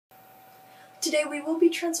Today we will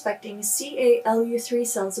be transfecting Calu3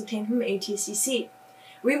 cells obtained from ATCC.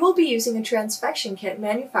 We will be using a transfection kit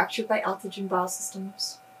manufactured by Altogen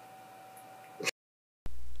Biosystems.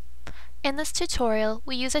 In this tutorial,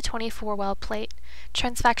 we use a 24-well plate.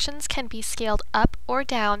 Transfections can be scaled up or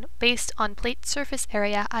down based on plate surface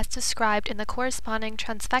area as described in the corresponding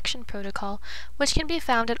transfection protocol, which can be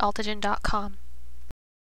found at altogen.com.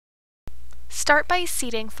 Start by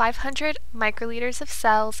seeding 500 microliters of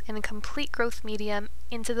cells in a complete growth medium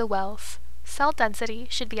into the wells. Cell density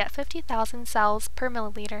should be at 50,000 cells per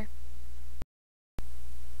milliliter.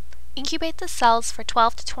 Incubate the cells for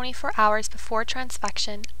 12 to 24 hours before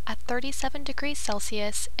transfection at 37 degrees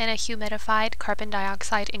Celsius in a humidified carbon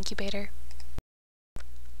dioxide incubator.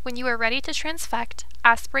 When you are ready to transfect,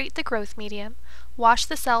 aspirate the growth medium, wash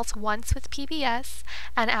the cells once with PBS,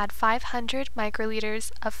 and add 500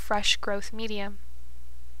 microliters of fresh growth medium.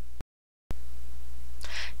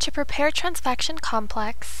 To prepare transfection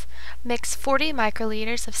complex, mix 40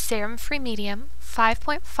 microliters of serum-free medium,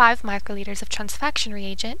 5.5 microliters of transfection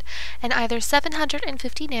reagent, and either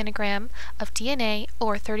 750 nanogram of DNA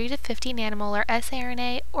or 30 to 50 nanomolar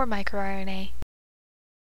siRNA or microRNA.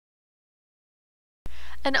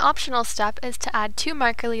 An optional step is to add 2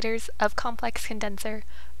 microliters of complex condenser,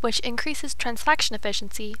 which increases transfection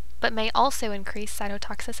efficiency but may also increase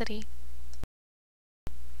cytotoxicity.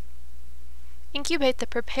 Incubate the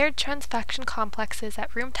prepared transfection complexes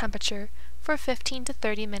at room temperature for 15 to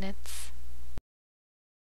 30 minutes.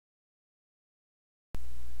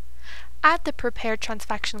 Add the prepared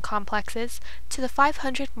transfection complexes to the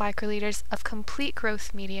 500 microliters of complete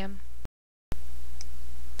growth medium.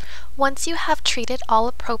 Once you have treated all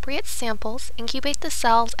appropriate samples, incubate the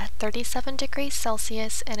cells at 37 degrees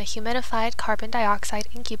Celsius in a humidified carbon dioxide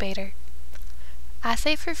incubator.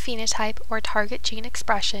 Assay for phenotype or target gene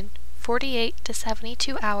expression 48 to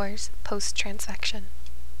 72 hours post-transfection.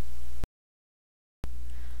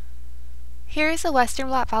 Here is a Western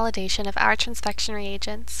blot validation of our transfection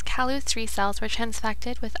reagents. Calu3 cells were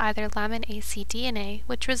transfected with either lamin AC DNA,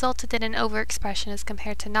 which resulted in an overexpression as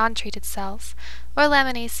compared to non-treated cells, or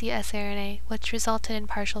lamin AC siRNA, which resulted in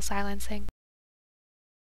partial silencing.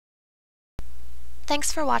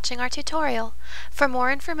 Thanks for watching our tutorial. For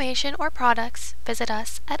more information or products, visit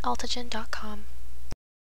us at altogen.com.